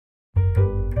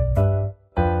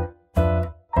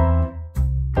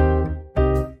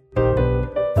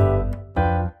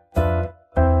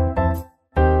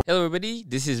Hello, everybody.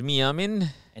 This is me,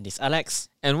 Amin. And it's Alex.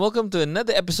 And welcome to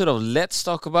another episode of Let's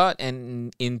Talk About.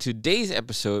 And in today's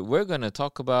episode, we're going to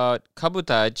talk about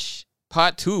Kabotage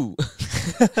Part 2.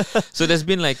 So there's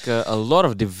been like a lot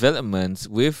of developments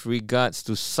with regards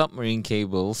to submarine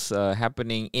cables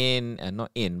happening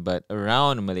but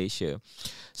around Malaysia.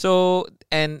 So,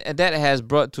 and that has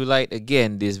brought to light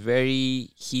again this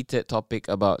very heated topic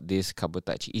about this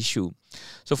kabotage issue.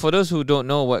 So for those who don't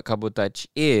know what kabotage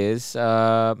is,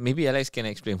 maybe Alex can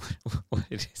explain what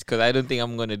it is, because I don't think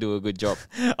I'm going to do a good job.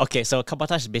 Okay, so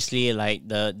kabotage is basically like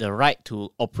the right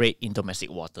to operate in domestic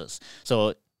waters.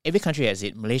 So every country has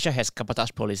it. Malaysia has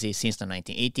kabotage policy since the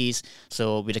 1980s.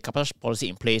 So with the kabotage policy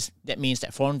in place, that means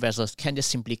that foreign vessels can just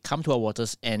simply come to our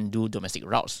waters and do domestic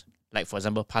routes. Like, for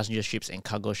example, passenger ships and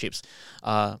cargo ships.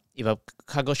 If a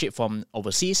cargo ship from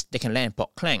overseas, they can land in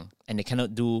Port Klang and they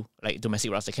cannot do like domestic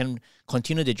routes. They can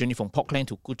continue the journey from Port Klang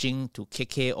to Kuching, to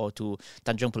KK or to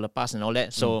Tanjung Pelepas and all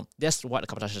that. So that's what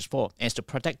the kabotage is for. And it's to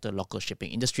protect the local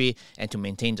shipping industry and to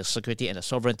maintain the security and the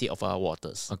sovereignty of our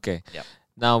waters. Okay. Yep.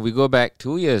 Now we go back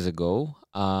 2 years ago,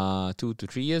 2 to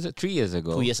 3 years, 3 years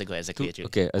ago. 2 years ago, exactly.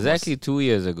 Exactly 2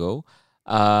 years ago.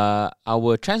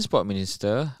 Our transport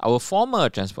minister, our former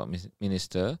transport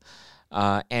minister,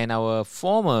 and our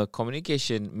former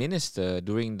communication minister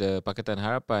during the Pakatan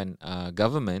Harapan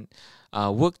government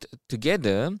worked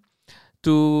together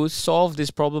to solve this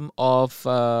problem of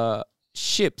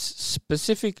ships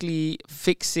specifically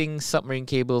fixing submarine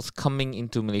cables coming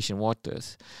into Malaysian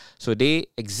waters. So they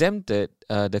exempted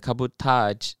the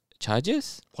kabotage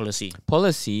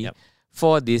policy Yep.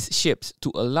 for these ships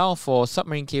to allow for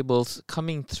submarine cables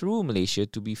coming through Malaysia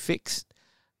to be fixed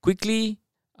quickly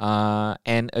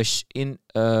and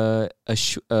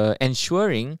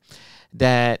ensuring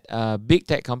that big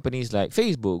tech companies like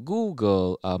Facebook,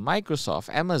 Google, Microsoft,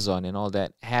 Amazon and all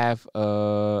that have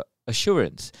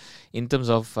assurance in terms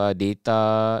of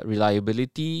data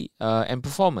reliability and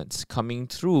performance coming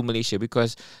through Malaysia,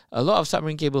 because a lot of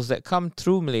submarine cables that come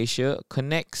through Malaysia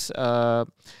connects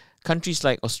countries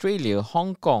like Australia,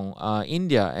 Hong Kong,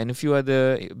 India, and a few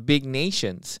other big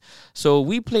nations. So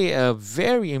we play a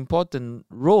very important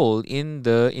role in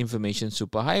the information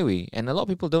superhighway, and a lot of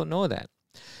people don't know that.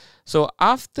 So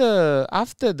after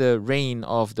the reign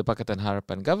of the Pakatan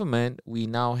Harapan government, we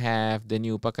now have the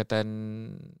new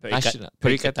Perikatan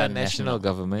National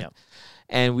Government. Yep.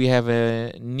 And we have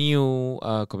a new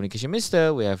communication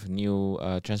minister, we have a new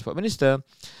transport minister.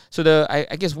 So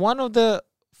I guess one of the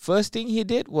first thing he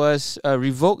did was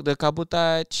revoke the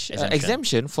kabotage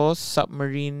exemption for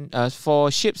for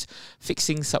ships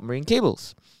fixing submarine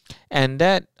cables. And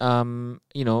that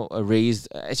raised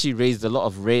a lot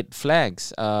of red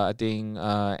flags. I think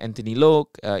Anthony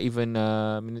Loke, even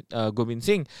Gobind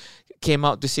Singh came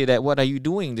out to say that, what are you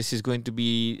doing? This is going to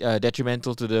be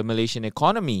detrimental to the Malaysian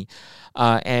economy.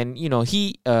 And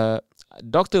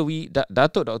Dato'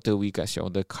 Dr. Wee Ka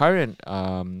Siong, the current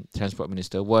transport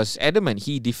minister, was adamant.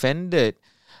 He defended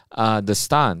the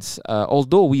stance,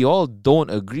 although we all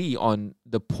don't agree on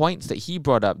the points that he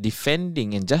brought up,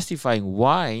 defending and justifying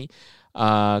why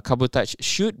kabotage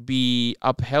should be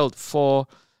upheld for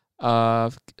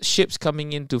ships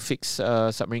coming in to fix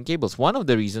submarine cables. One of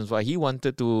the reasons why he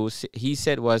wanted to, he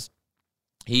said, was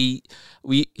he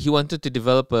wanted to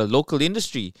develop a local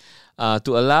industry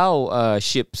to allow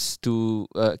ships to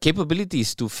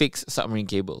capabilities to fix submarine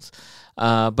cables.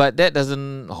 But that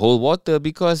doesn't hold water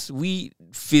because we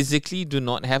physically do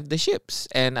not have the ships.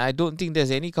 And I don't think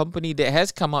there's any company that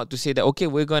has come out to say that, okay,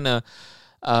 we're going to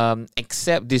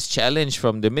accept this challenge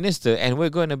from the minister and we're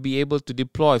going to be able to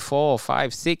deploy 4,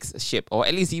 5, 6 ship, or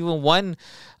at least even one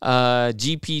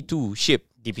GP2 ship.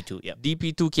 DP2, yeah.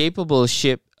 DP2 capable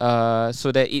ship,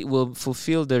 so that it will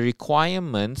fulfill the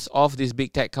requirements of these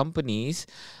big tech companies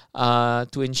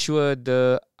to ensure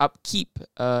the upkeep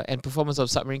and performance of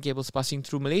submarine cables passing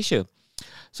through Malaysia.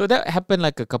 So that happened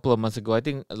like a couple of months ago, I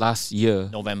think last year.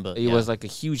 November. It was like a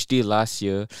huge deal last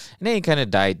year. And then it kind of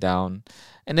died down.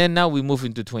 And then now we move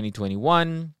into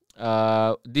 2021.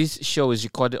 This show is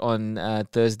recorded on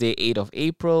Thursday, 8th of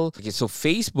April. Okay, so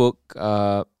Facebook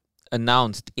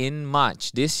announced in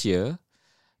March this year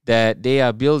that they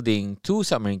are building 2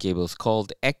 submarine cables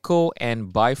called Echo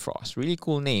and Bifrost. Really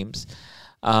cool names.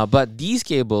 But these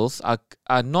cables are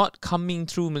not coming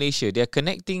through Malaysia. They're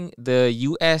connecting the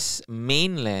US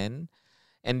mainland,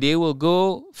 and they will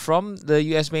go from the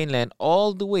US mainland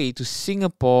all the way to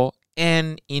Singapore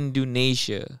and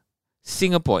Indonesia.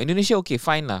 Indonesia, okay,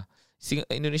 fine lah.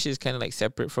 Indonesia is kind of like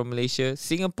separate from Malaysia.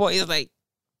 Singapore is like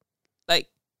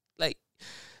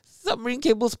submarine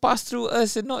cables pass through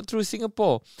us and not through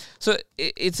Singapore. So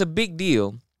it's a big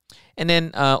deal. And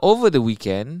then over the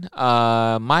weekend,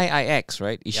 MyIX,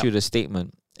 right, issued a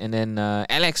statement. And then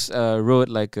Alex wrote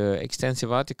like an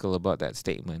extensive article about that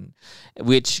statement,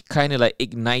 which kind of like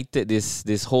ignited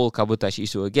this whole cabotage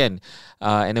issue again.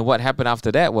 And then what happened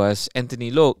after that was Anthony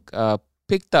Loke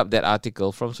picked up that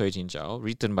article from Soy Chin Chow,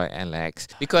 written by Alex,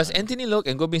 because Anthony Loke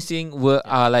and Gobind Singh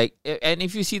are like, and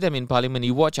if you see them in Parliament,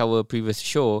 you watch our previous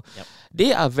show,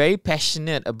 they are very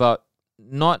passionate about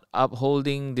not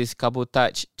upholding this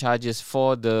cabotage charges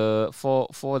for the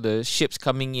ships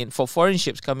coming in, for foreign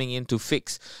ships coming in to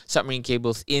fix submarine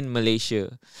cables in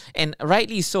Malaysia. And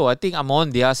rightly so. I think I'm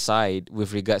on their side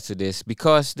with regards to this,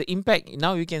 because the impact,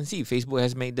 now you can see Facebook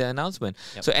has made the announcement.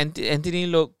 So Anthony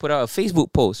Loke put out a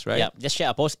Facebook post, right? Yeah, just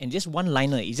share a post, and just one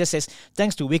liner. It just says,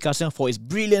 thanks to Wee Ka Siong for its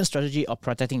brilliant strategy of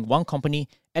protecting one company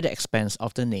at the expense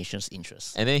of the nation's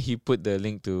interests. And then he put the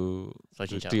link to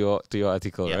your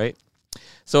article, Yep. right?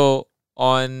 So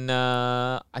on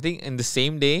I think in the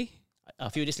same day, a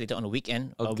few days later on the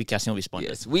weekend, Wee Ka Siong responded.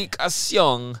 yes, Wee Ka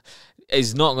Siong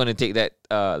is not going to take that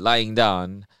lying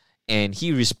down, and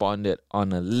he responded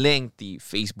on a lengthy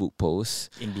Facebook post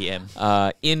In DM.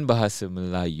 in Bahasa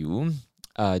Melayu,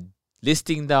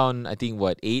 listing down, I think,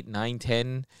 8, 9,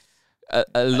 10,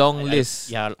 a long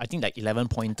list I think like 11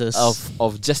 pointers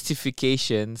of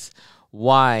justifications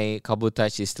why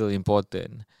cabotage is still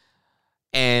important.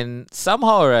 And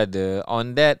somehow or other,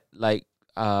 on that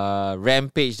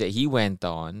rampage that he went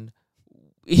on,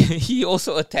 he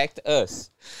also attacked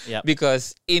us. Yep.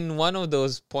 Because in one of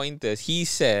those pointers, he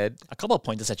said, a couple of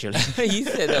pointers actually. he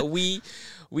said that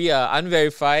we are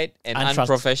unverified and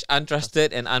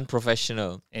untrusted and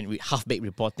unprofessional. And we half-baked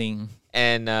reporting.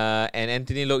 And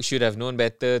Anthony Loke should have known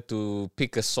better to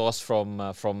pick a source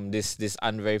from this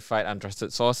unverified,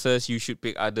 untrusted sources. You should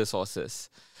pick other sources.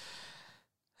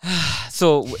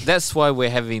 So that's why we're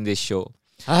having this show.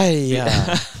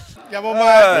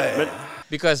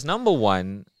 Because number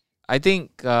one, I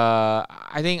think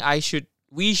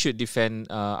we should defend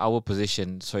our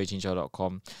position,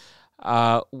 SoyChinChow.com.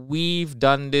 We've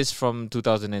done this from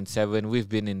 2007. We've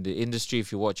been in the industry.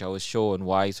 If you watch our show on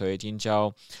Why Soy Chin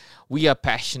Chow, we are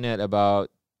passionate about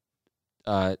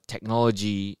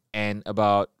technology and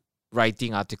about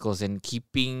writing articles and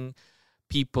keeping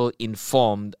people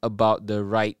informed about the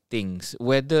right things,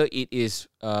 whether it is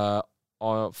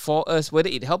or for us, whether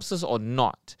it helps us or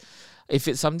not. If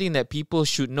it's something that people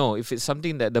should know, if it's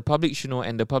something that the public should know,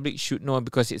 and the public should know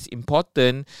because it's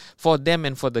important for them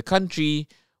and for the country,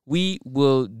 we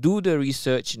will do the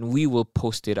research and we will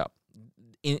post it up.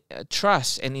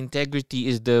 Trust and integrity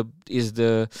is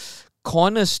the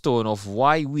cornerstone of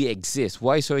why we exist,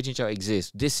 why Soy Chin Chow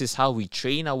exists. This is how we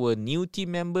train our new team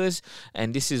members,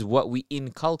 and this is what we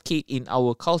inculcate in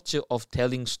our culture of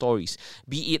telling stories,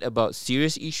 be it about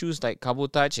serious issues like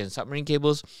cabotage and submarine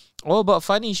cables, or about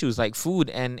fun issues like food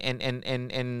and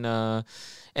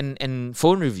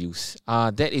phone reviews.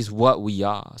 That is what we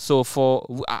are. So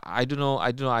I don't know.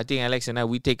 I think Alex and I,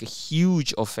 we take a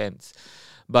huge offense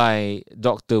by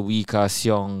Dr. Wee Ka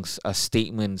Siong's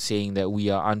statement saying that we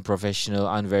are unprofessional,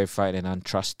 unverified, and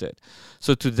untrusted.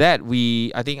 So to that,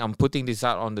 I think I'm putting this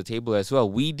out on the table as well.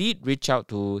 We did reach out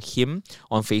to him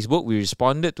on Facebook. We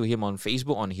responded to him on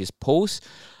Facebook on his post.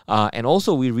 And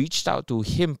also we reached out to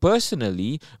him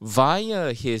personally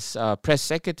via his press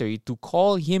secretary to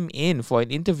call him in for an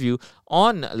interview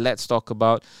on Let's Talk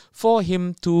About, for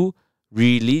him to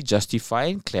really justify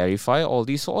and clarify all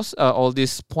these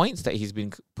points that he's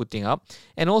been putting up,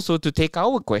 and also to take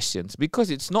our questions, because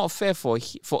it's not fair for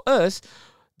us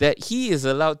that he is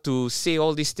allowed to say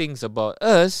all these things about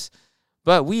us,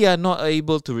 but we are not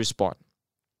able to respond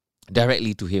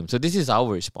directly to him. So this is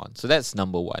our response. So that's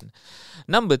number one.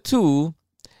 Number two,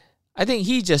 I think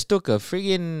he just took a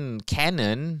friggin'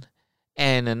 cannon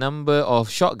and a number of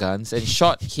shotguns and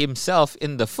shot himself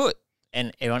in the foot.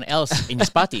 And everyone else in his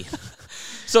party.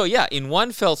 So yeah, in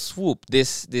one fell swoop,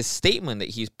 this statement that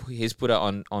he's put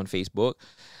out on Facebook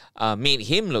made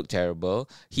him look terrible.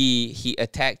 He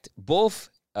attacked both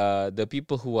the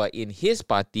people who are in his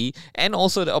party and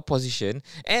also the opposition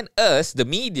and us, the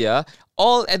media,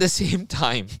 all at the same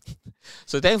time.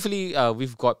 So thankfully,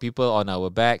 we've got people on our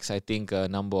backs. I think a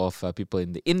number of people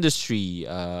in the industry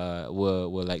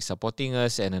were like supporting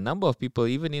us, and a number of people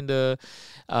even in the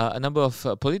a number of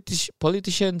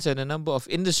politicians and a number of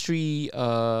industry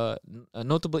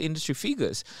notable industry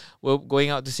figures were going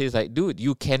out to say, like, dude,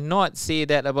 you cannot say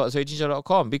that about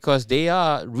SoyChinChow.com because they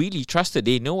are really trusted.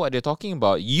 They know what they're talking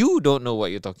about. You don't know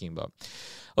what you're talking about.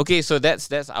 Okay, so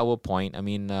that's our point. I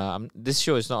mean, this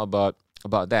show is not about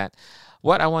that.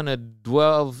 what I want to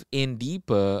delve in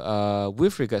deeper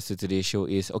with regards to today's show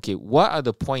is, okay, what are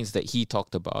the points that he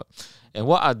talked about, and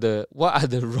what are the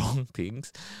wrong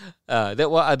things,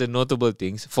 what are the notable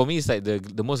things. For me, it's like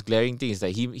the most glaring thing is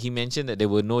that he mentioned that there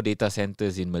were no data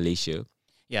centers in Malaysia.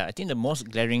 Yeah, I think the most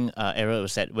glaring error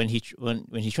was that when he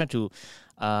tried to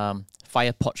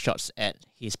fire pot shots at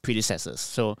his predecessors.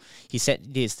 So he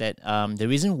said this, that the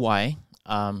reason why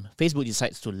Facebook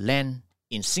decides to land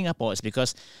in Singapore is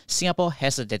because Singapore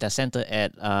has a data center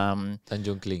at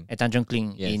Tanjung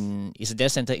Kling. Yes. It's a data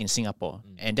center in Singapore,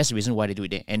 and that's the reason why they do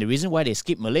it there. And the reason why they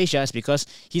skip Malaysia is because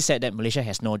he said that Malaysia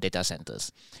has no data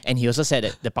centers, and he also said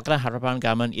that the Pakatan Harapan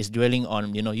government is dwelling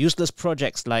on useless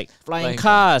projects like flying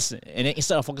cars, and then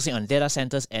instead of focusing on data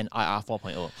centers and IR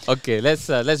 4.0. Okay,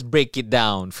 let's break it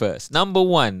down first. Number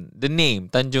one, the name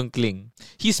Tanjung Kling.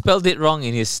 He spelled it wrong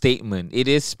in his statement. It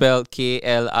is spelled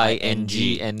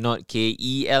KLING and not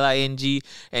KELING.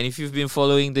 And if you've been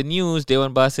following the news,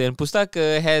 Dewan Bahasa and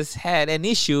Pustaka has had an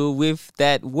issue with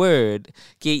that word,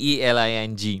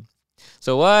 KELING.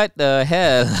 So what the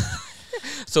hell?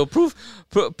 So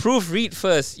proofread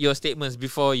first your statements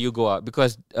before you go out,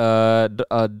 because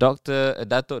Dr.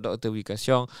 Wee Ka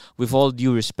Siong, with all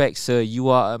due respect, sir, you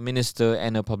are a minister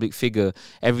and a public figure.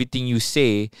 Everything you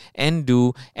say and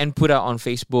do and put out on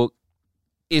Facebook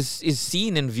is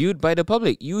seen and viewed by the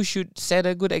public. You should set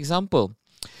a good example.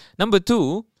 Number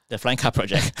two, the flying car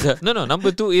project.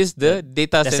 Number two is the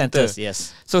data center. Centers,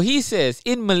 yes. So he says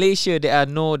in Malaysia there are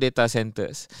no data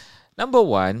centers. Number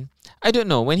one, I don't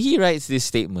know, when he writes this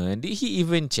statement, did he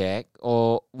even check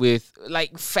or with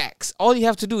like facts? All you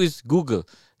have to do is Google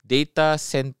data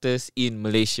centers in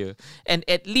Malaysia, and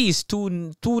at least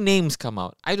two names come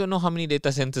out. I don't know how many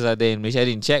data centers are there in Malaysia. I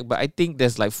didn't check, but I think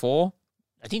there's like 4.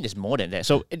 I think there's more than that.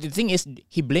 So the thing is,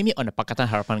 he blamed it on the Pakatan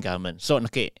Harapan government. So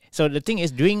the thing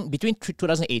is, between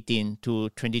 2018 to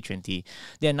 2020,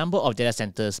 there are a number of data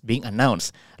centers being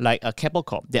announced. Like Keppel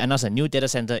Corp, they announced a new data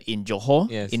center in Johor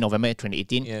in November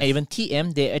 2018. Yes. And even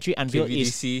TM, they actually unveiled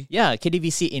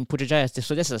KDVC in Putrajaya.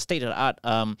 So that's a state-of-the-art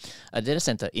a data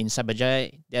center in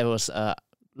Cyberjaya. There was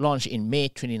launched in May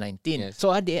 2019. Yes.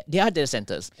 So they are data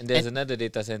centers. And there's another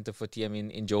data center for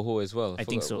TM in Johor as well. I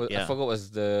think so, yeah. I forgot what's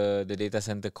the data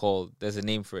center called. There's a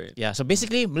name for it. Yeah, so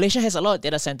basically, Malaysia has a lot of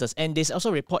data centers, and there's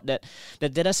also a report that the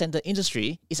data center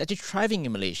industry is actually thriving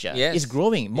in Malaysia. Yes. It's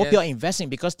growing. More people are investing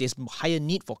because there's higher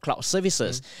need for cloud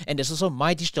services. And there's also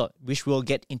MyDigital, which we'll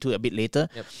get into a bit later.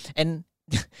 Yep. And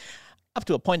up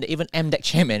to a point that even MDEC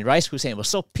chairman Rais Hussein was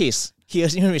so pissed, he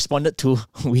has even responded to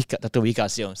Dr. Wee Ka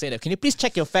Siong, saying that, can you please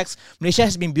check your facts? Malaysia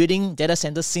has been building data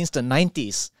centers since the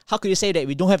 90s. How could you say that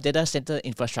we don't have data center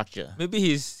infrastructure? Maybe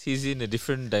he's in a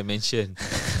different dimension.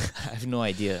 I have no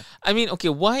idea. I mean, okay,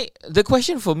 why? The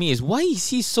question for me is, why is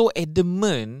he so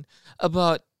adamant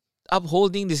about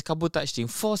upholding this cabotage thing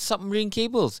for submarine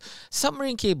cables?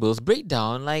 Submarine cables break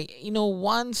down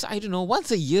once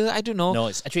a year, I don't know. No,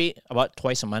 it's actually about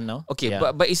twice a month now. Okay,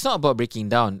 but it's not about breaking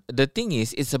down. The thing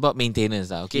is, it's about maintenance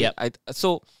now, okay? Yep.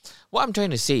 So what I'm trying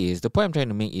to say is, the point I'm trying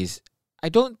to make is, I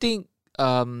don't think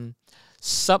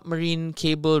submarine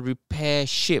cable repair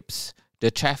ships,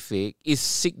 the traffic, is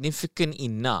significant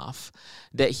enough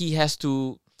that he has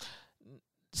to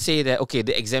say that, okay,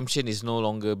 the exemption is no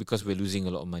longer because we're losing a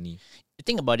lot of money.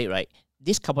 Think about it, right?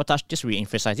 This cabotage, just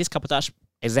re-emphasize, this cabotage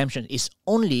exemption is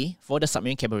only for the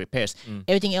submarine cable repairs.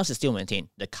 Everything else is still maintained.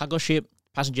 The cargo ship,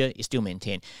 passenger is still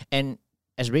maintained. And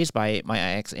as raised by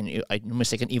MyIX and, if I'm not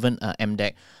mistaken, even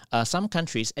MDEC, some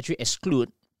countries actually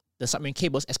exclude the submarine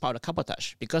cables as part of the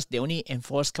cabotage because they only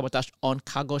enforce cabotage on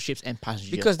cargo ships and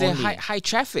passengers. Because they're only. high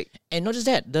traffic. And not just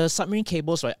that, the submarine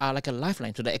cables, right, are like a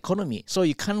lifeline to the economy. So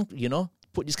you can't,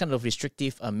 put this kind of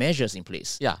restrictive measures in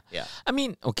place. Yeah. Yeah. I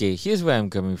mean, okay, here's where I'm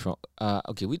coming from.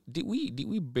 Okay, did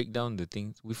we break down the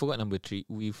things? We forgot number 3.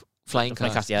 We've flying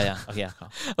cars. Yeah.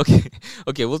 Okay.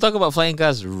 Okay, we'll talk about flying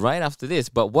cars right after this.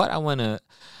 But what I wanna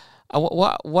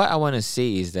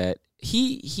say is that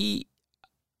he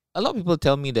a lot of people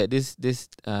tell me that this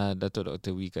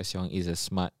Dr. Wee Ka Siong is a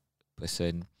smart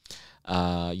person.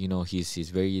 He's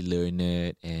very learned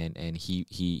and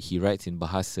he writes in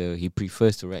Bahasa. He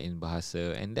prefers to write in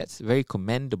Bahasa, and that's very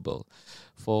commendable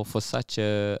for such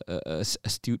a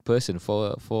astute person,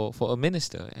 for a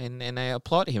minister, and I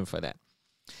applaud him for that.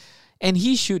 And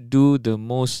he should do the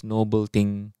most noble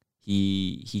thing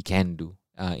he can do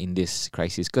in this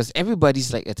crisis, because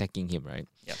everybody's like attacking him, right?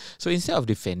 Yep. So instead of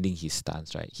defending his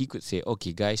stance, right, he could say,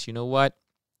 okay, guys, you know what?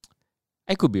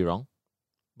 I could be wrong,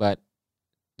 but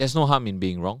there's no harm in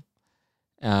being wrong.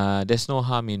 There's no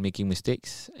harm in making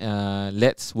mistakes.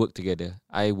 Let's work together.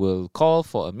 I will call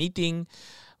for a meeting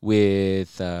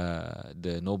with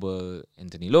the Noble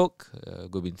Anthony Lok,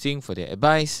 Gobind Singh for their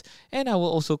advice, and I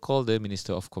will also call the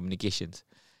Minister of Communications.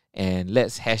 And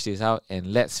let's hash this out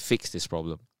and let's fix this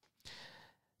problem.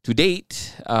 To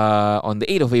date, on the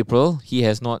 8th of April, he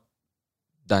has not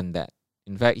done that.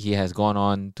 In fact, he has gone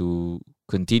on to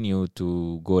continue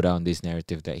to go down this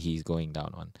narrative that he's going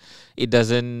down on. It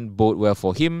doesn't bode well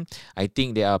for him. I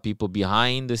think there are people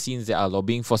behind the scenes that are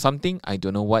lobbying for something. I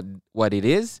don't know what it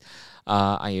is.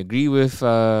 I agree with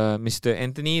Mr.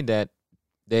 Anthony that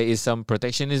there is some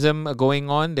protectionism going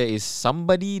on. There is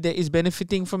somebody that is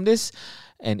benefiting from this,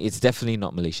 and it's definitely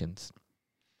not Malaysians.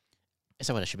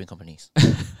 Except for the shipping companies.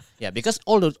 Yeah, because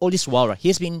all this while, right,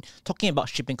 he's been talking about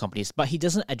shipping companies, but he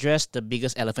doesn't address the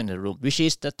biggest elephant in the room, which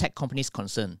is the tech companies'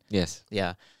 concern. Yes.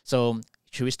 Yeah. So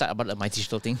should we start about the My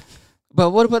Digital thing? But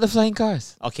what about the flying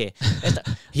cars? Okay.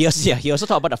 He also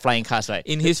talked about the flying cars, right?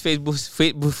 In his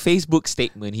Facebook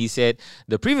statement, he said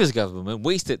the previous government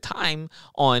wasted time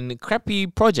on crappy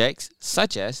projects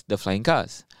such as the flying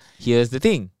cars. Here's the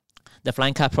thing. The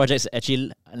flying car project is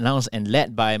actually announced and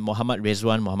led by Muhammad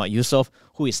Rizwan Muhammad Yusof,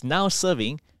 who is now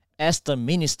serving as the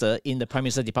minister in the Prime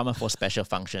Minister's Department for Special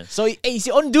Functions. So he's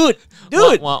your own dude.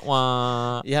 Wah, wah,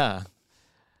 wah. Yeah.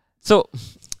 So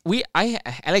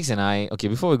Alex and I, okay,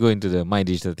 before we go into the My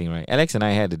Digital thing, right? Alex and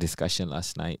I had a discussion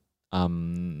last night,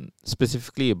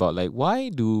 specifically about like why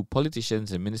do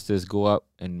politicians and ministers go up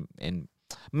and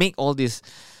make all this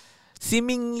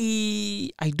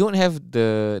seemingly, I don't have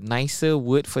the nicer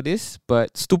word for this,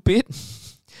 but stupid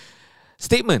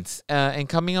statements and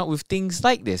coming out with things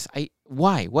like this.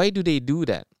 Why do they do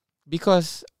that?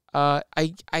 Because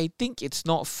I think it's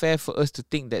not fair for us to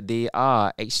think that they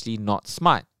are actually not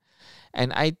smart.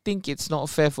 And I think it's not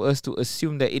fair for us to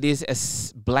assume that it is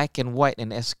as black and white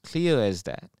and as clear as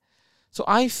that. So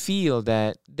I feel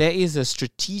that there is a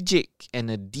strategic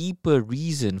and a deeper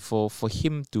reason for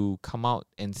him to come out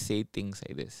and say things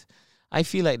like this. I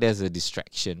feel like there's a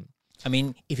distraction. I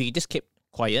mean, if he just kept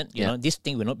quiet, you know, this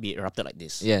thing will not be erupted like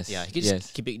this. Yes. Yeah, he could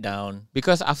just keep it down.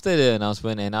 Because after the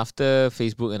announcement and after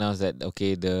Facebook announced that,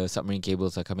 okay, the submarine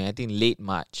cables are coming, I think late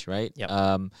March, right? Yep.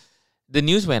 The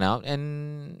news went out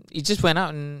and it just went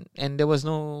out and there was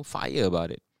no fire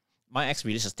about it. My ex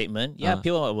released a statement. Yeah,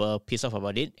 people were pissed off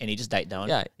about it and it just died down.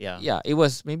 Yeah. It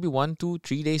was maybe 1, 2,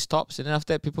 3 days tops, and then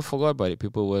after that, people forgot about it.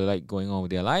 People were like going on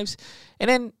with their lives, and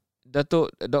then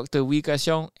Dr. Wee Ka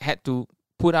Siong had to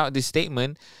put out this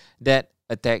statement that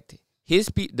attacked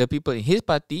the people in his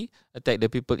party, attacked the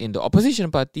people in the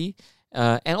opposition party,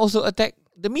 and also attacked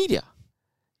the media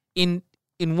in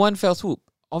one fell swoop.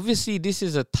 Obviously, this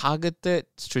is a targeted,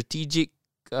 strategic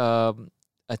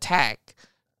attack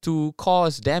to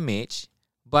cause damage,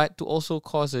 but to also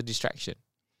cause a distraction.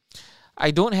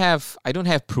 I don't have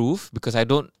proof because I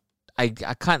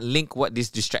can't link what this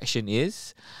distraction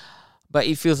is, but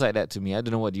it feels like that to me. I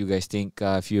don't know what you guys think.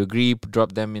 If you agree,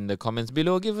 drop them in the comments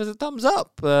below. Give us a thumbs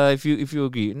up if you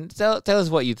agree. Tell us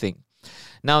what you think.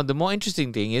 Now, the more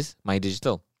interesting thing is My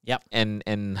Digital. Yep.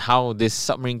 And how this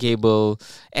submarine cable,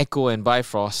 Echo and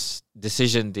Bifrost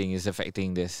decision thing is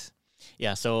affecting this.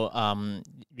 Yeah, so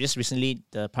just recently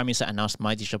the Prime Minister announced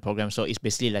My Digital program. So it's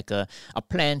basically like a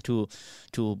plan to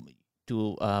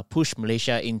push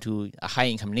Malaysia into a high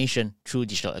income nation through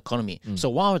digital economy. So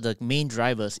one of the main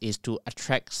drivers is to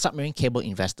attract submarine cable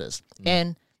investors,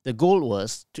 and the goal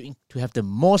was to have the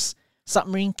most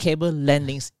submarine cable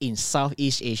landings in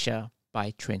Southeast Asia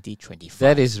by 2025.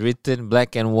 That is written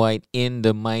black and white in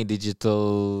the My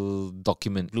Digital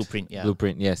document. Blueprint, yeah.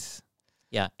 Blueprint, yes.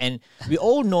 Yeah, and we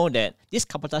all know that this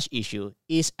cabotage issue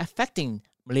is affecting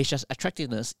Malaysia's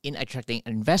attractiveness in attracting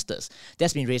investors.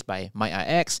 That's been raised by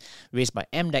MyIX, raised by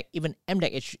MDEC. Even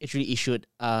MDEC actually issued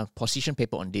a position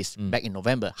paper on this back in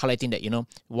November, highlighting that,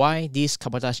 why this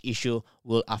cabotage issue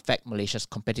will affect Malaysia's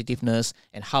competitiveness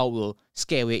and how it will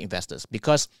scare away investors.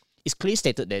 Because it's clearly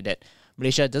stated there that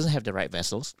Malaysia doesn't have the right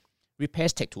vessels.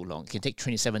 Repairs take too long. It can take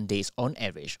 27 days on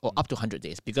average, or up to 100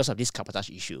 days because of this cabotage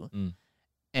issue.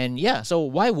 And yeah, so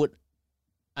why would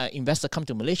an investor come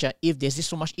to Malaysia if there's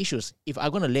so much issues? If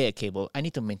I'm going to lay a cable, I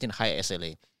need to maintain higher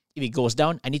SLA. If it goes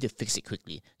down, I need to fix it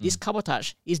quickly. This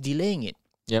cabotage is delaying it.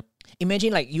 Yep.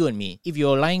 Imagine like you and me, if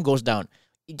your line goes down,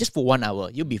 just for 1 hour,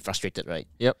 you'll be frustrated, right?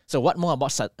 Yep. So what more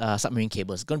about submarine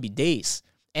cables? It's going to be days.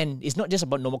 And it's not just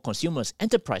about normal consumers.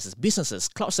 Enterprises, businesses,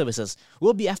 cloud services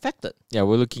will be affected. Yeah,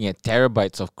 we're looking at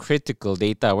terabytes of critical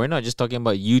data. We're not just talking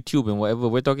about YouTube and whatever.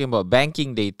 We're talking about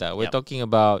banking data. We're talking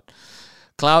about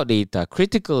cloud data,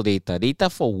 critical data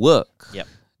for work. Yep.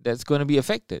 That's going to be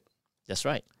affected. That's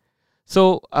right.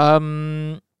 So, I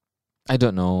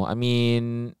don't know. I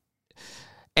mean,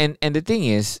 and the thing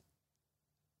is,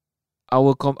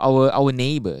 our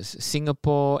neighbors,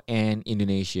 Singapore and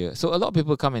Indonesia. So a lot of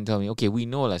people come and tell me, okay, we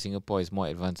know like Singapore is more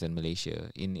advanced than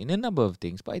Malaysia in a number of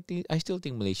things, but I still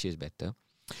think Malaysia is better.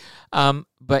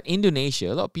 But Indonesia,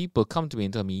 a lot of people come to me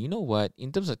and tell me, you know what,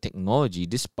 in terms of technology,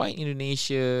 despite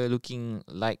Indonesia looking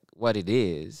like what it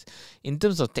is, in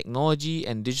terms of technology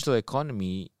and digital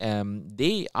economy,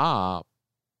 they are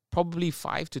probably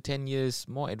 5 to 10 years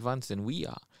more advanced than we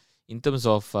are in terms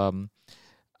of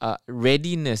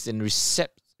readiness and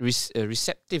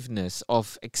receptiveness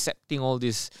of accepting all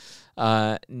this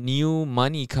new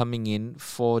money coming in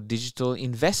for digital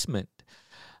investment.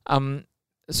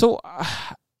 So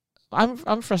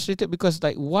I'm frustrated because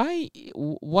like why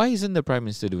isn't the Prime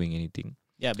Minister doing anything?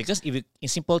 Yeah, because if it, in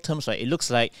simple terms, right, it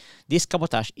looks like this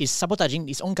cabotage is sabotaging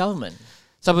its own government.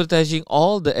 Sabotaging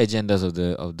all the agendas of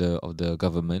the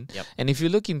government. Yep. And if you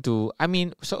look into, I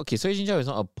mean, so Asian Job is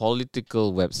not a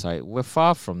political website. We're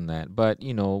far from that. But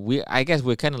you know, I guess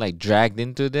we're kind of like dragged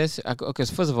into this.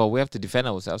 Because first of all, we have to defend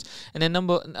ourselves, and then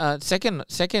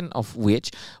second of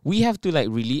which, we have to like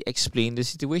really explain the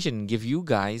situation, give you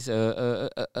guys a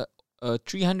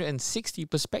 360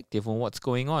 perspective on what's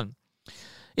going on.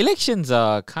 Elections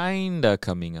are kinda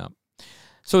coming up,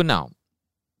 so now.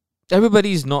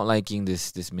 Everybody's not liking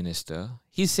this minister.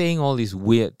 He's saying all these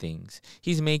weird things.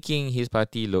 He's making his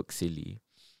party look silly.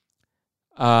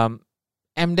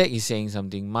 MDEC is saying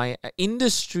something. My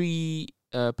industry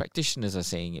practitioners are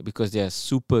saying it because they are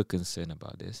super concerned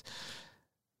about this.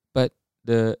 But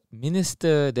the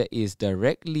minister that is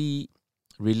directly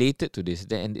related to this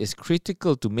and is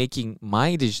critical to making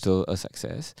my digital a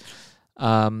success,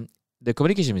 the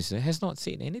communication minister has not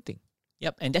said anything.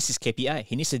 Yep, and that's his KPI.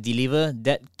 He needs to deliver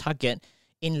that target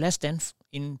in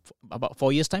about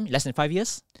 4 years' time, less than 5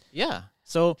 years. Yeah,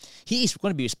 so he is going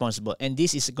to be responsible, and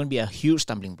this is going to be a huge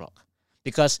stumbling block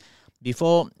because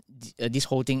before this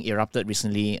whole thing erupted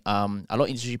recently, a lot of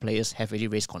industry players have already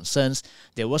raised concerns.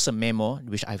 There was a memo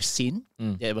which I've seen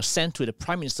that was sent to the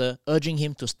Prime Minister urging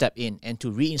him to step in and to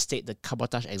reinstate the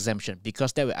cabotage exemption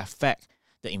because that will affect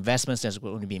the investments that's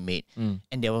going to be made.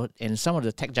 And some of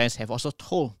the tech giants have also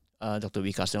told Dr.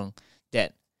 Wee Ka Siong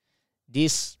that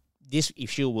this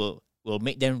issue will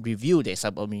make them review their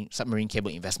submarine cable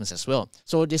investments as well.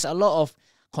 So there's a lot of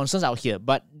concerns out here.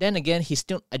 But then again, he's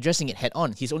still addressing it head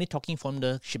on. He's only talking from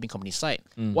the shipping company side.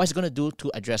 What is he going to do to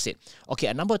address it? Okay,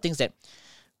 a number of things that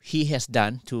he has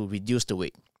done to reduce the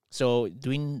weight. So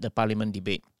during the parliament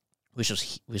debate, which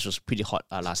was pretty hot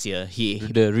last year,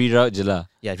 the reroute je lah.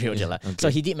 Yeah, reroute je lah. Okay. So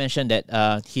he did mention that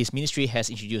his ministry has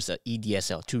introduced the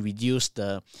EDSL to reduce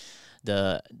the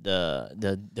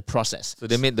process. So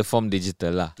they made the form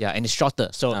digital lah. Yeah, and it's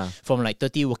shorter. So from like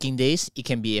 30 working days, it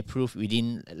can be approved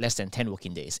within less than 10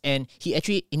 working days. And he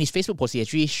actually, in his Facebook post, he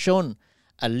actually shown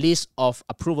a list of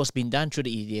approvals being done through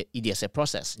the EDSL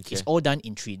process. Okay. It's all done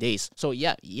in 3 days. So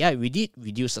yeah, we did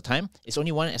reduce the time. It's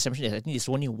only one exception. I think it's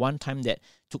only one time that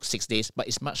took 6 days, but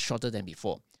it's much shorter than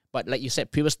before. But like you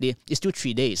said previously, it's still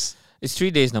 3 days. It's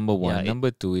 3 days, number one. Yeah, number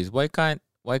two is why can't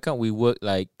we work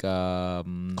like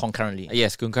concurrently?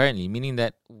 Yes, concurrently, meaning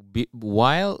that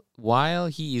while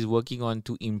he is working on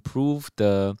to improve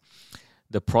the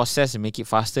process and make it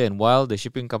faster, and while the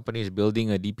shipping company is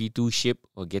building a DP2 ship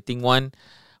or getting one,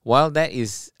 while that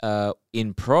is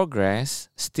in progress,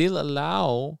 still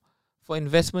allow for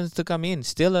investments to come in,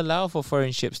 still allow for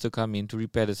foreign ships to come in to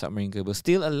repair the submarine cable,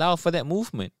 still allow for that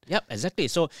movement. Yep, exactly.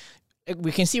 So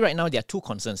we can see right now there are two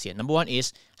concerns here. Number one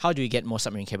is how do we get more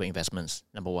submarine cable investments?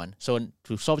 Number one. So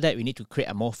to solve that, we need to create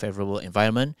a more favorable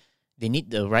environment. They need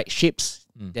the right ships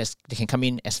that they can come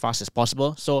in as fast as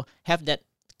possible. So have that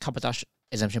cabotage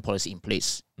exemption policy in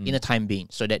place in the time being,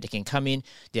 so that they can come in,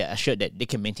 they are assured that they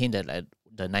can maintain the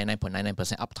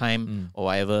 99.99% uptime or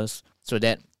whatever, so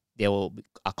that they are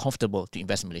comfortable to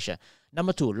invest in Malaysia.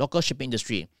 Number two, local shipping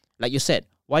industry. Like you said,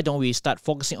 why don't we start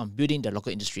focusing on building the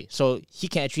local industry? So he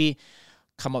can actually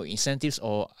come up with incentives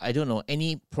or, I don't know,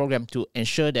 any program to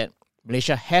ensure that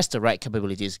Malaysia has the right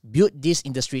capabilities, build this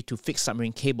industry to fix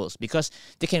submarine cables, because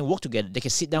they can work together. They can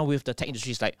sit down with the tech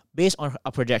industries, like, based on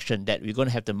a projection that we're going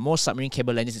to have the most submarine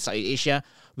cable landings in Southeast Asia,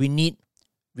 we need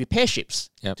repair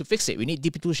ships to fix it. We need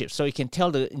DP2 ships. So you can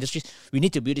tell the industries, we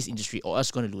need to build this industry or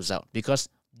else we're going to lose out, because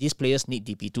these players need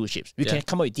DP2 ships. We can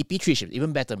come up with DP3 ships,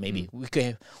 even better maybe. We can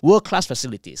have world-class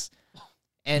facilities.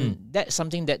 And that's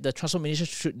something that the Transport Ministry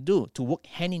should do, to work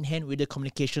hand-in-hand with the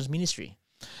Communications Ministry.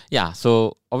 Yeah,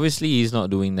 so obviously he's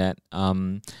not doing that.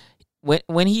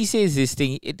 When he says this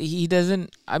thing, he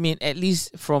doesn't. I mean, at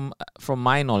least from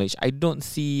my knowledge, I don't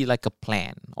see like a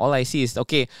plan. All I see is,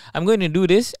 okay, I'm going to do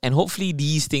this, and hopefully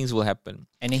these things will happen.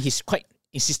 And then he's quite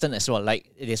insistent as well.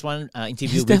 Like there's one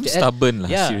interview He's with damn stubborn, lah.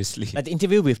 yeah, Seriously. like the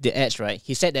interview with the Edge, right?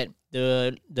 He said that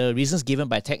the reasons given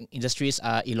by tech industries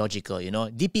are illogical. You know,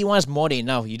 DP1 is more than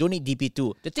enough. You don't need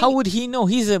DP2. The thing, How would he know?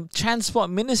 He's a transport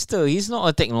minister. He's not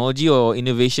a technology or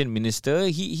innovation minister.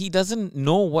 He doesn't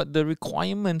know what the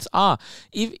requirements are.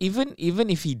 Even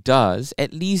if he does,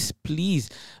 at least please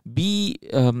be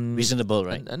reasonable,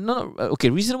 right? No, okay.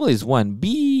 Reasonable is one.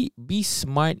 Be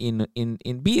smart in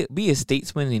be a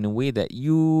statesman in a way that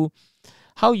you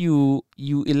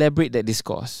elaborate that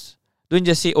discourse. Don't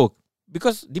just say, oh,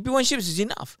 because DP1 ships is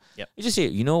enough. Yep. You just say,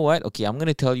 you know what? Okay, I'm going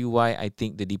to tell you why I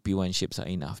think the DP1 ships are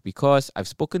enough. Because I've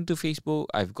spoken to Facebook,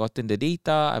 I've gotten the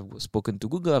data, I've spoken to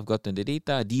Google, I've gotten the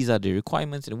data. These are the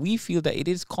requirements, and we feel that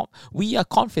we are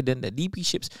confident that DP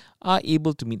ships are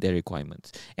able to meet their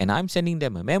requirements. And I'm sending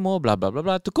them a memo, blah blah blah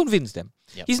blah, to convince them.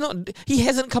 Yep. He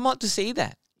hasn't come out to say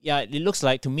that. Yeah, it looks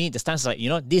like to me the stance is like, you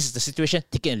know, this is the situation,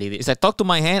 take it and leave it. It's like, talk to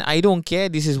my hand. I don't care.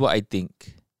 This is what I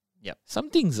think. Yep.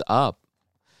 Something's up.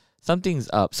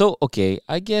 So, okay,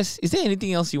 I guess, is there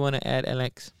anything else you want to add,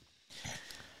 Alex?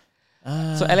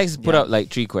 So Alex put out like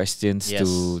 3 questions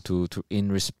to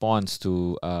in response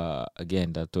to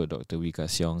again Dr. Wee Ka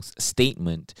Siong's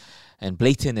statement and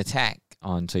blatant attack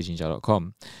on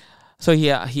searchinja.com. So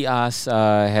he asked,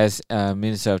 has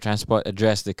Minister of Transport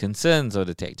addressed the concerns of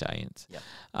the tech giants? Yep.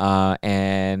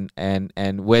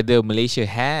 And whether Malaysia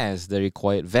has the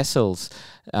required vessels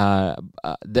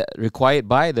required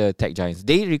by the tech giants.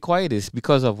 They require this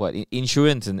because of what?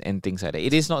 Insurance and things like that.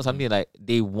 It is not something like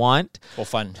they want for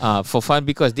fun.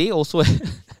 Because they also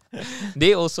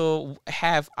they also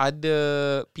have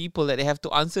other people that they have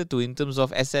to answer to in terms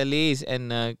of SLAs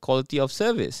and quality of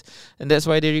service, and that's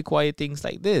why they require things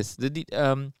like this.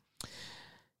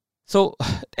 So,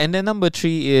 and then number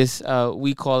 3 is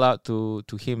we call out to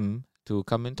him to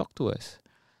come and talk to us.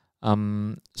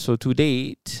 So to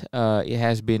date, it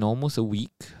has been almost a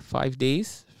week, 5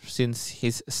 days since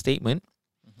his statement.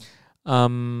 A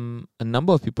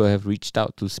number of people have reached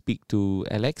out to speak to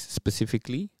Alex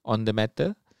specifically on the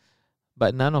matter,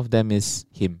 but none of them is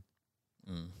him.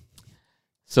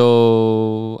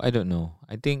 So I don't know.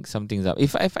 I think something's up.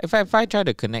 If I try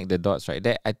to connect the dots, right,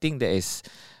 that I think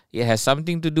it has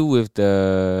something to do with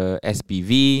the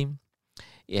SPV.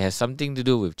 It has something to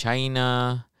do with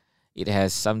China. It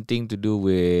has something to do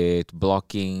with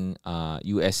blocking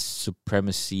US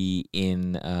supremacy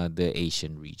in the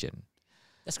Asian region.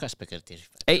 That's quite speculative.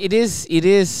 It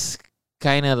is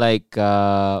kind of like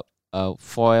a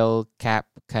foil cap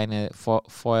kind of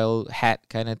foil hat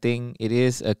kind of thing. It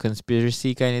is a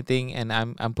conspiracy kind of thing, and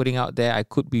I'm putting out there, I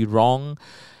could be wrong,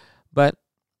 but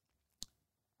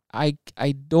I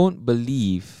don't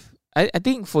believe. I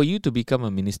think for you to become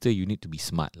a minister, you need to be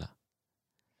smart, lah.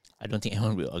 I don't think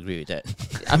anyone will agree with that.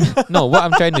 I mean, no, what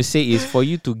I'm trying to say is, for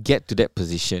you to get to that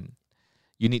position,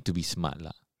 you need to be smart,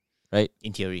 lah. Right?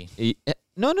 In theory.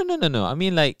 No. I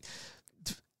mean, like,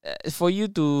 for you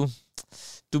to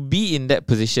be in that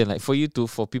position, like for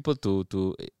people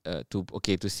to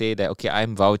say that, okay, I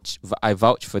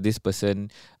vouch for this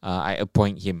person, I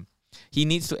appoint him. He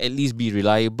needs to at least be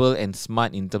reliable and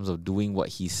smart in terms of doing what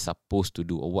he's supposed to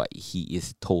do or what he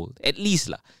is told. At least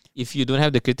lah. If you don't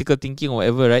have the critical thinking or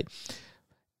whatever, right?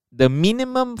 The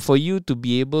minimum for you to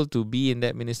be able to be in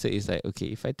that minister is like, okay,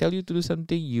 if I tell you to do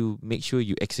something, you make sure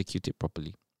you execute it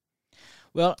properly.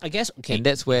 Well, I guess okay. And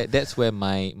that's where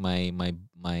my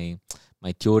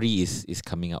theory is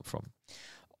coming up from.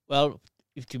 Well,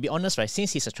 if to be honest, right,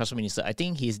 since he's a transport minister, I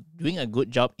think he's doing a good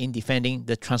job in defending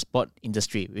the transport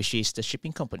industry, which is the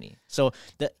shipping company. So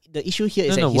the issue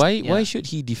here is why should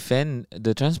he defend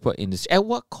the transport industry? At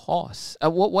what cost?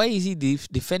 Why is he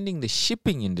defending the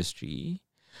shipping industry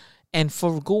and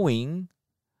foregoing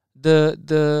the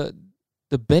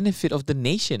benefit of the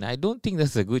nation? I don't think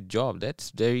that's a good job.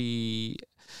 That's very,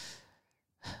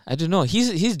 I don't know.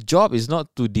 His job is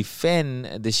not to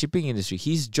defend the shipping industry.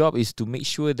 His job is to make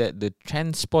sure that the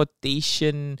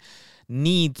transportation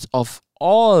needs of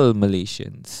all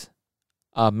Malaysians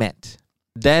are met.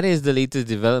 That is the latest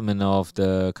development of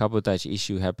the cabotage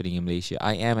issue happening in Malaysia.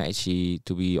 I am actually,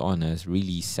 to be honest,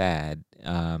 really sad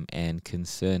and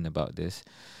concerned about this.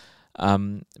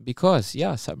 Because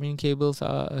submarine cables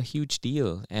are a huge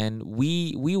deal, and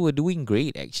we were doing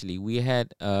great actually. We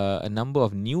had a number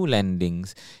of new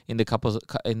landings in the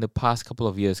past couple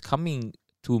of years coming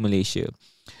to Malaysia.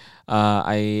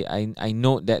 I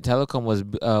note that Telecom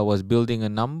was building a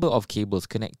number of cables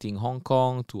connecting Hong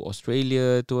Kong to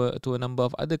Australia to a number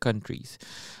of other countries,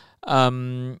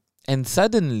 and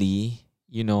suddenly,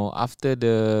 after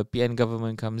the PN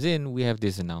government comes in, we have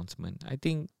this announcement. I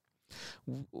think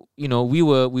we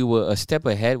were a step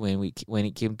ahead when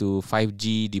it came to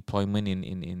 5G deployment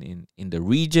in the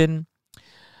region.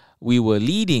 We were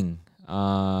leading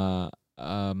COVID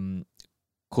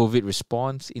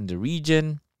response in the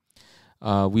region.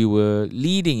 We were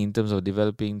leading in terms of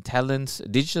developing talents,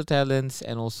 digital talents,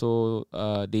 and also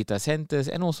data centers,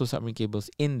 and also submarine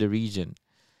cables in the region.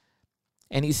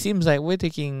 And it seems like we're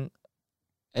taking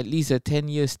at least a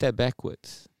 10-year step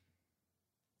backwards.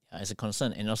 As a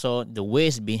concern, and also the way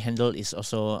it's being handled is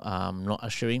also not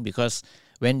assuring, because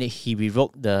when he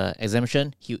revoked the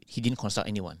exemption, he didn't consult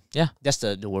anyone. Yeah, that's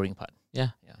the worrying part. Yeah.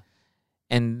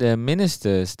 And the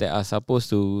ministers that are supposed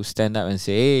to stand up and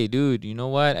say, "Hey, dude, you know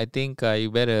what? I think you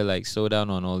better like slow down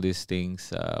on all these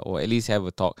things, or at least have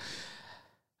a talk."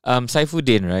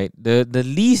 Saifuddin, right? The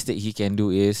least that he can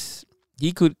do is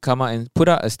he could come out and put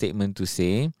out a statement to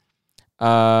say,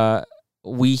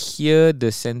 we hear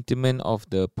the sentiment of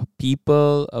the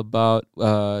people about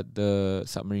the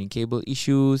submarine cable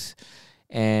issues,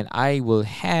 and I will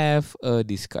have a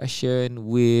discussion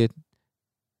with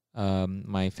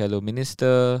my fellow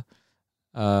minister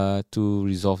to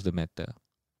resolve the matter.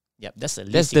 Yep, that's the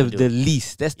least. That's the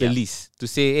least. That's the least. To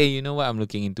say, hey, you know what? I'm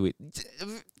looking into it.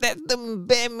 That's the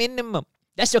bare minimum.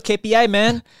 That's your KPI,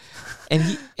 man. and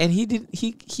he didn't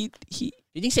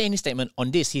say any statement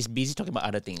on this. He's busy talking about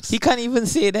other things. He can't even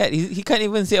say that. He can't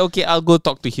even say, okay, I'll go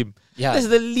talk to him. Yeah, that's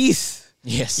the least.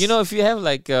 Yes. If you have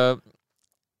like okay,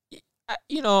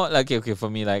 for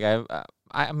me, like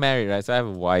I'm married, right? So I have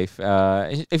a wife.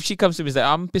 If she comes to me and says,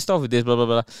 I'm pissed off with this, blah blah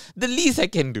blah, the least I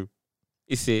can do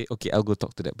is say, okay, I'll go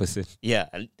talk to that person. Yeah,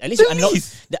 at least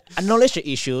acknowledge the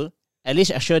issue. At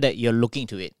least assure that you're looking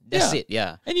to it. That's it.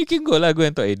 Yeah. And you can go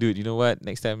and talk. Hey, dude, you know what?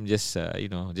 Next time, just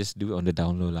just do it on the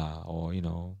down low lah, or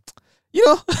Yeah.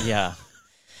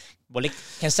 Well,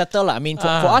 can settle lah. I mean, for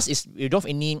us, we don't have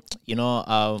any.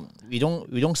 We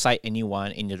don't cite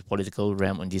anyone in the political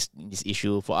realm on this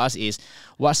issue. For us, is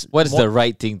what's the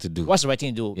right thing to do? What's the right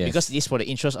thing to do? Yes. Because this is for the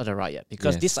interest of the riot.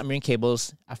 Because these submarine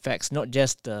cables affects not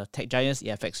just the tech giants, it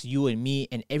affects you and me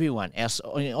and everyone else.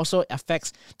 And it also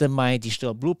affects the My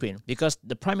Digital Blueprint, because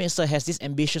the Prime Minister has this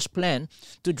ambitious plan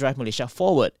to drive Malaysia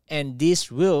forward, and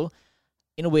this will,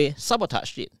 in a way,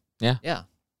 sabotage it. Yeah. Yeah.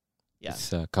 Yeah.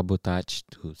 It's cabotage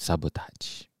to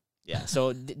sabotage. Yeah,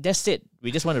 so that's it.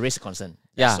 We just want to raise a concern.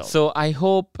 So I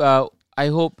hope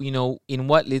in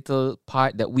what little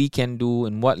part that we can do,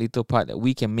 in what little part that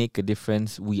we can make a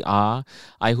difference, we are.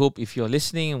 I hope if you're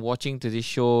listening and watching to this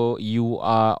show, you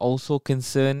are also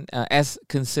concerned as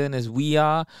we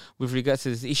are with regards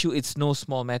to this issue. It's no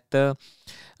small matter.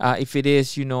 If it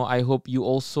is, I hope you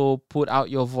also put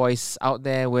out your voice out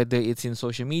there, whether it's in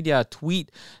social media,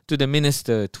 tweet to the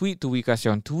minister, tweet to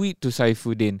Wikasion, tweet to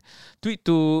Saifuddin, tweet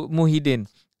to Muhyiddin.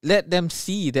 Let them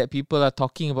see that people are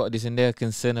talking about this and they're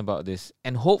concerned about this.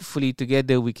 And hopefully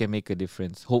together we can make a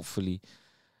difference. Hopefully.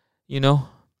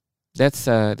 That's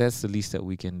the least that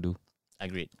we can do.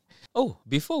 Agreed. Oh,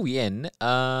 before we end,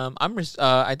 Alex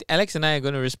and I are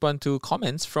going to respond to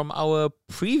comments from our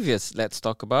previous Let's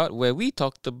Talk About, where we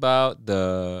talked about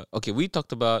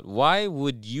why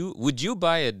would you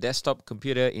buy a desktop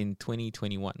computer in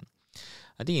 2021?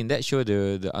 I think in that show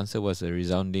the answer was a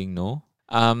resounding no.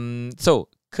 So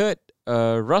Kurt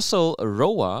Russell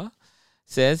Roa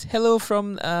says hello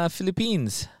from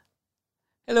Philippines.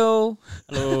 Hello.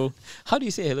 How do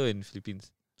you say hello in Philippines?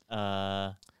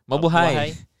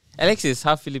 Mabuhay. Alex is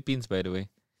half Philippines, by the way.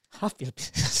 Half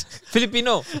Philippines.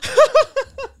 Filipino.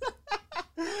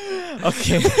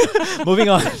 Okay. Moving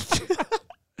on.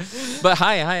 But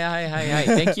hi.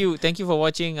 Thank you for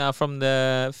watching from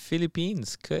the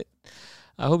Philippines, Kurt.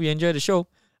 I hope you enjoy the show.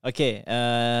 Okay,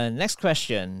 next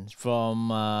question from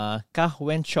Kah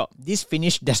Wen Chop. These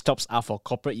finished desktops are for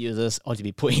corporate users or to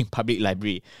be put in public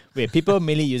library, where people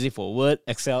mainly use it for Word,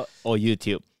 Excel, or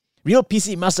YouTube. Real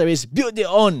PC master race, build their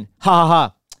own. Ha ha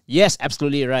ha. Yes,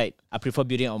 absolutely right. I prefer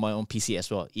building on my own PC as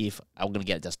well if I'm going to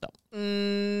get a desktop.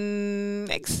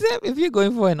 Except if you're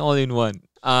going for an all-in-one.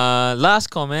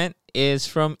 Last comment is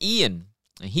from Ian.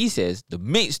 And he says, the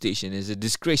MateStation is a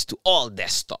disgrace to all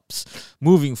desktops.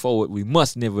 Moving forward, we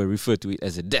must never refer to it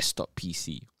as a desktop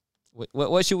PC.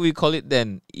 What should we call it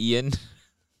then, Ian?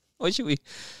 What should we...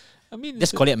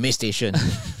 Just call it a MateStation.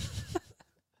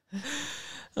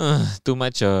 Too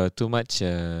much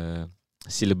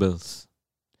syllables.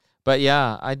 But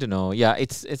yeah, I don't know. Yeah,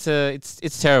 it's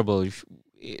terrible.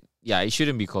 It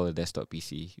shouldn't be called a desktop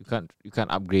PC. You can't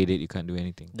upgrade it. You can't do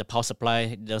anything. The power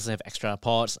supply doesn't have extra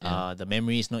ports. Yeah. The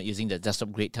memory is not using the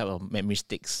desktop grade type of memory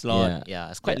stick slot.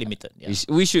 Yeah, it's quite limited. Yeah.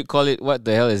 We should call it, what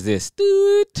the hell is this?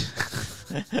 Toot.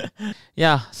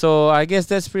 Yeah, so I guess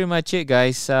that's pretty much it,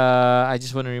 guys. I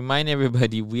just want to remind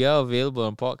everybody we are available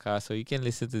on podcast, so you can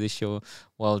listen to the show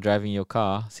while driving your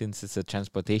car, since it's a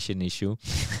transportation issue.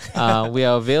 We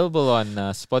are available on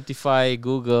Spotify,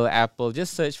 Google, Apple.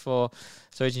 Just search for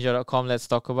searchingjob.com. Let's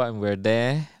talk about, and we're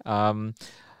there.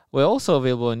 We're also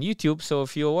available on YouTube. So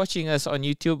if you're watching us on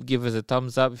YouTube, give us a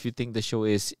thumbs up if you think the show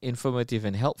is informative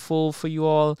and helpful for you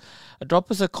all.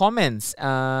 Drop us a comments.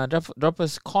 Drop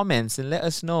us comments and let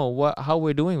us know how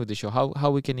we're doing with the show,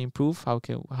 how we can improve, how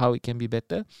it can be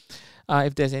better.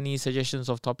 If there's any suggestions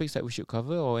of topics that we should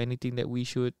cover or anything that we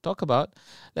should talk about,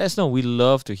 let us know. We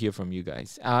love to hear from you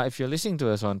guys. If you're listening to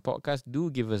us on podcast,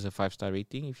 do give us a 5-star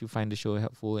rating if you find the show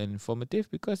helpful and informative,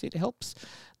 because it helps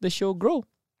the show grow.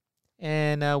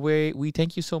 And we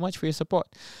thank you so much for your support.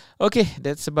 Okay,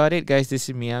 that's about it, guys. This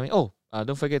is Miami. Oh,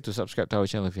 don't forget to subscribe to our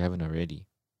channel if you haven't already.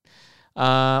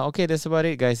 Okay, that's about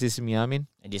it, guys. This is Miami.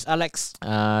 And this is Alex.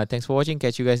 Thanks for watching.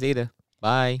 Catch you guys later.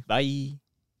 Bye. Bye.